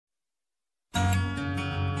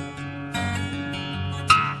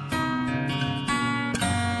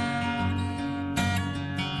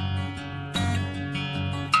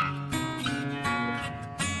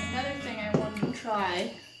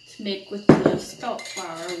to make with the spelt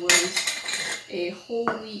flour was a whole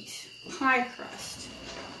wheat pie crust.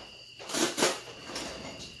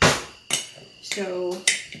 So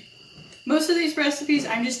most of these recipes,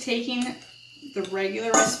 I'm just taking the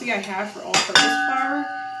regular recipe I have for all-purpose flour,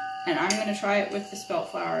 and I'm going to try it with the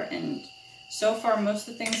spelt flour. And so far, most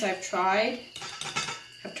of the things I've tried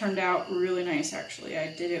have turned out really nice, actually.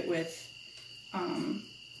 I did it with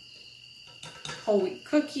whole wheat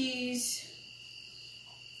cookies.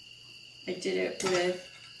 I did it with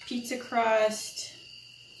pizza crust,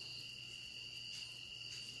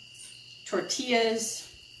 tortillas,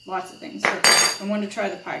 lots of things. So I wanted to try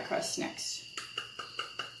the pie crust next.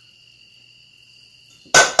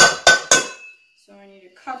 So I need a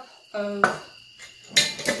cup of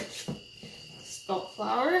spelt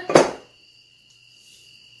flour,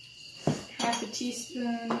 half a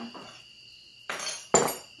teaspoon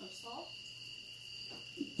of salt,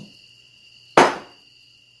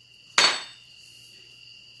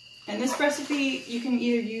 and this recipe you can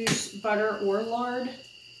either use butter or lard.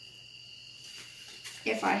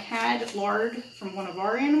 If I had lard from one of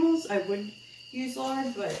our animals, I would use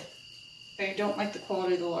lard, but I don't like the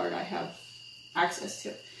quality of the lard I have access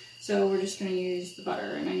to. So we're just going to use the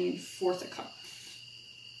butter, and I need 1/4 cup.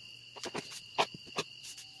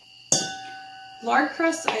 Lard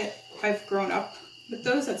crusts, I've grown up with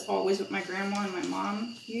those. That's always what my grandma and my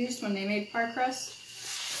mom used when they made pie crusts.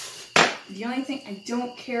 The only thing I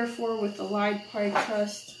don't care for with the lard pie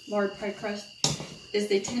crust is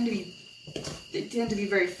they tend to be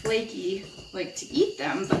very flaky, like to eat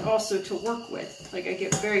them, but also to work with. Like I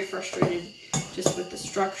get very frustrated just with the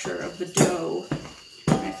structure of the dough.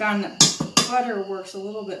 And I found that butter works a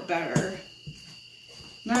little bit better.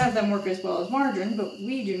 None of them work as well as margarine, but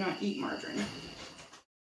we do not eat margarine.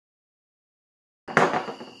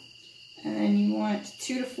 And then you want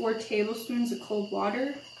 2 to 4 tablespoons of cold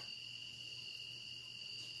water.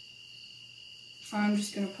 I'm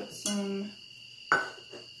just going to put some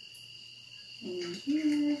in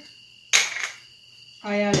here.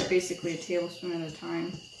 I add it basically a tablespoon at a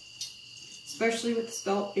time, especially with the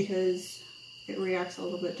spelt because it reacts a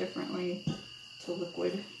little bit differently to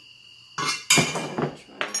liquid.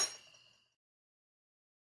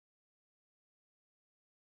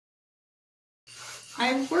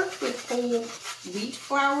 I've worked with whole wheat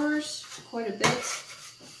flours quite a bit,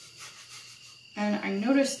 and I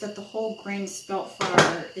noticed that the whole grain spelt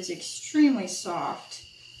flour is extremely soft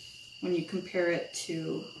when you compare it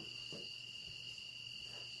to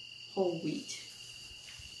whole wheat.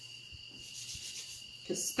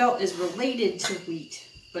 Because spelt is related to wheat,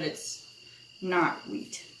 but it's not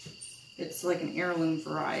wheat. It's like an heirloom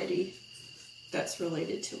variety that's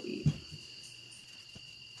related to wheat.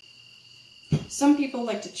 Some people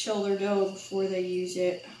like to chill their dough before they use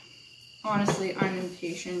it. Honestly, I'm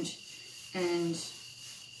impatient and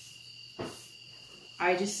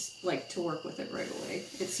I just like to work with it right away.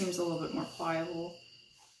 It seems a little bit more pliable.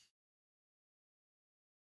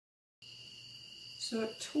 So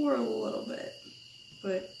it tore a little bit,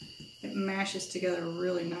 but it mashes together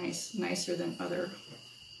really nice, nicer than other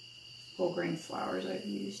whole grain flours I've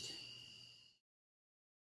used.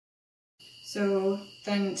 So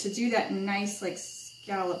then to do that nice like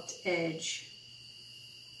scalloped edge,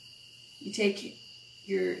 you take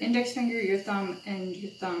your index finger, your thumb, and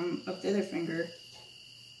your thumb of the other finger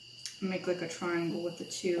and make like a triangle with the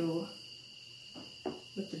two,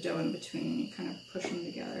 with the dough in between. You kind of push them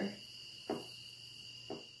together.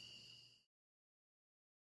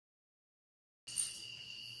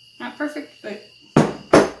 Not perfect, but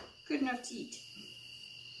good enough to eat.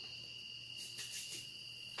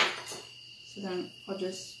 So then I'll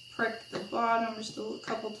just prick the bottom just a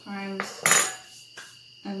couple times,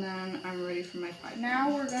 and then I'm ready for my pie. Now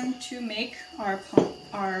we're going to make our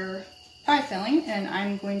pie filling, and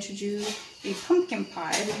I'm going to do a pumpkin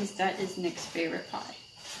pie because that is Nick's favorite pie.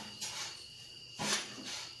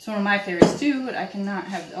 It's one of my favorites too, but I cannot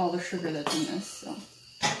have all the sugar that's in this, so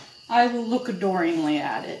I will look adoringly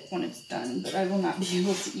at it when it's done, but I will not be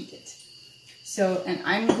able to eat it. So, and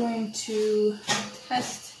I'm going to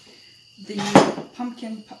test the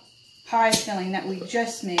pumpkin pie filling that we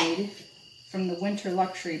just made from the Winter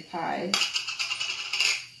Luxury Pie,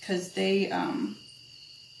 because they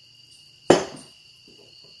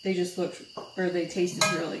just looked, or they tasted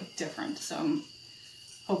really different, so I'm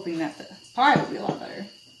hoping that the pie will be a lot better.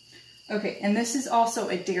 Okay, and this is also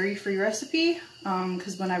a dairy-free recipe,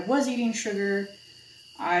 because when I was eating sugar,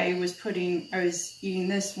 I was eating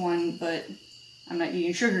this one, but I'm not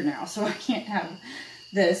eating sugar now, so I can't have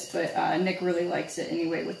this, but Nick really likes it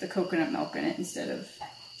anyway with the coconut milk in it instead of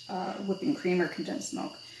whipping cream or condensed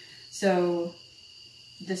milk. So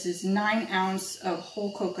this is 9 ounces of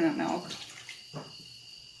whole coconut milk.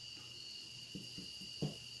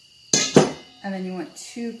 And then you want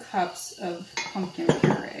 2 cups of pumpkin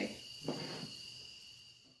puree.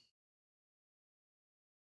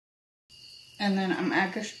 And then I'm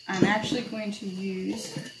actually going to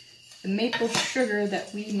use the maple sugar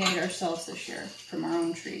that we made ourselves this year from our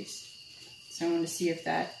own trees. So I wanted to see if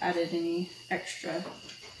that added any extra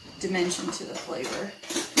dimension to the flavor.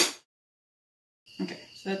 Okay,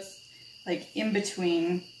 so that's like in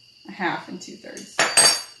between 1/2 and 2/3.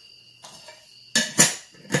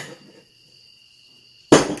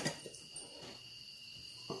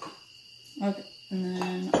 Okay, and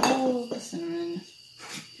then all of the cinnamon.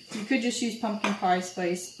 You could just use pumpkin pie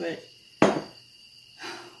spice, but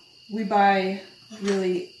we buy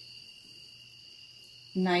really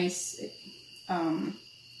nice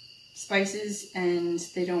spices and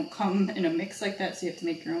they don't come in a mix like that, so you have to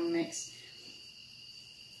make your own mix.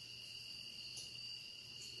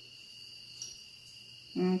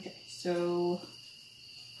 Okay, so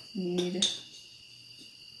need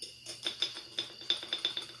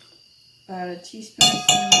about a teaspoon of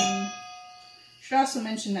cinnamon. Should also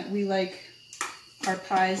mention that we like our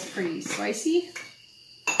pies pretty spicy,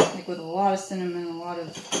 like with a lot of cinnamon, a lot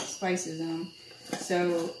of spices in them.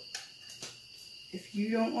 So if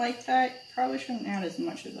you don't like that, you probably shouldn't add as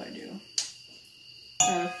much as I do.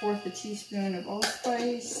 About 1/4 teaspoon of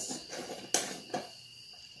allspice.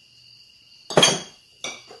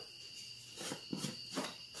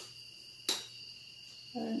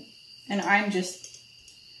 And I'm just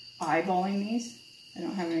eyeballing these. I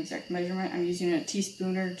don't have an exact measurement. I'm using a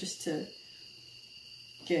teaspooner just to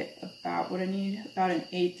get about what I need. About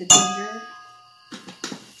 1/8 of ginger.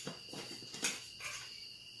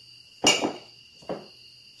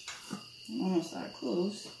 Almost out of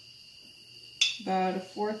cloves. About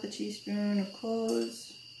 1/4 teaspoon of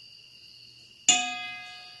cloves.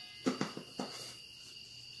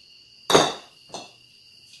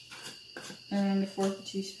 And 1/4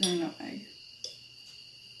 teaspoon nutmeg.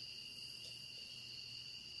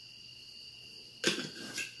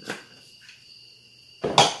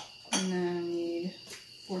 And then I need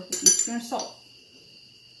 1/4 teaspoon of salt.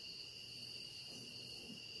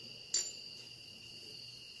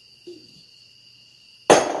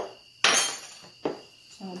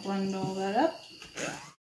 So I'll blend all that up.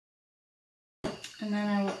 And then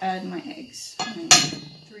I will add my eggs. I need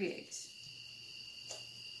 3 eggs.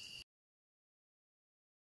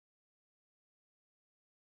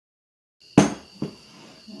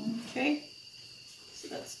 Okay, so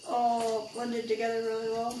that's all blended together really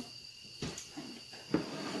well.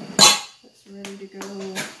 That's ready to go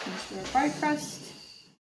into our pie crust.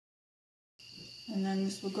 And then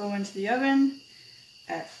this will go into the oven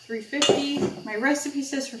at 350. My recipe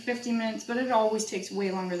says for 50 minutes, but it always takes way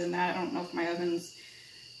longer than that. I don't know if my oven's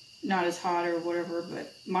not as hot or whatever,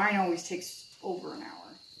 but mine always takes over an hour.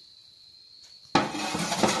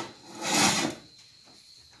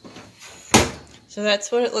 So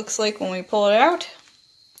that's what it looks like when we pull it out.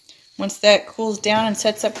 Once that cools down and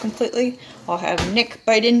sets up completely, I'll have Nick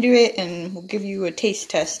bite into it and we'll give you a taste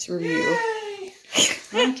test review.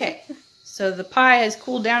 Okay, so the pie has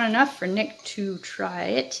cooled down enough for Nick to try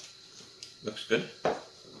it. Looks good.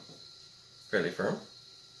 Fairly firm.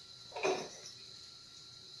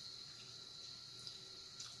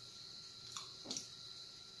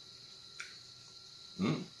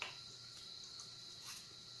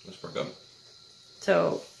 That's pretty good.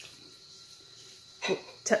 So,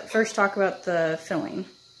 first talk about the filling.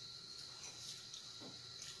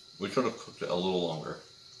 We should have cooked it a little longer.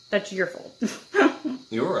 That's your fault.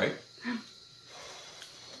 You were right.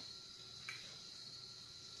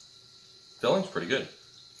 Filling's pretty good.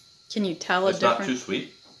 Can you tell a difference? It's not too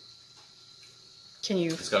sweet.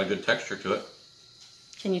 It's got a good texture to it.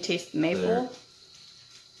 Can you taste the maple?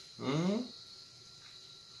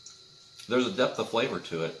 There's a depth of flavor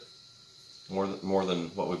to it, more than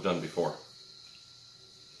what we've done before.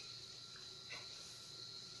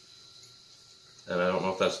 And I don't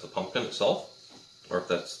know if that's the pumpkin itself, or if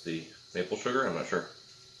that's the maple sugar, I'm not sure.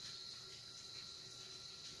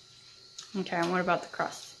 Okay, and what about the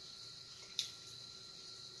crust?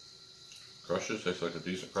 Crust just tastes like a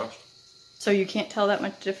decent crust. So you can't tell that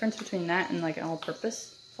much difference between that and like an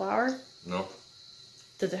all-purpose flour? No.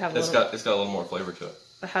 Does it have a It's got a little more flavor to it.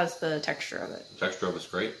 How's the texture of it? The texture of it's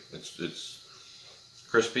great. It's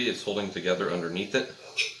crispy. It's holding together underneath it.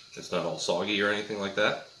 It's not all soggy or anything like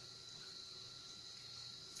that.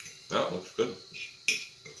 No, it looks good.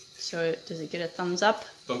 So does it get a thumbs up?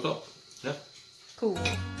 Thumbs up. Yeah. Cool.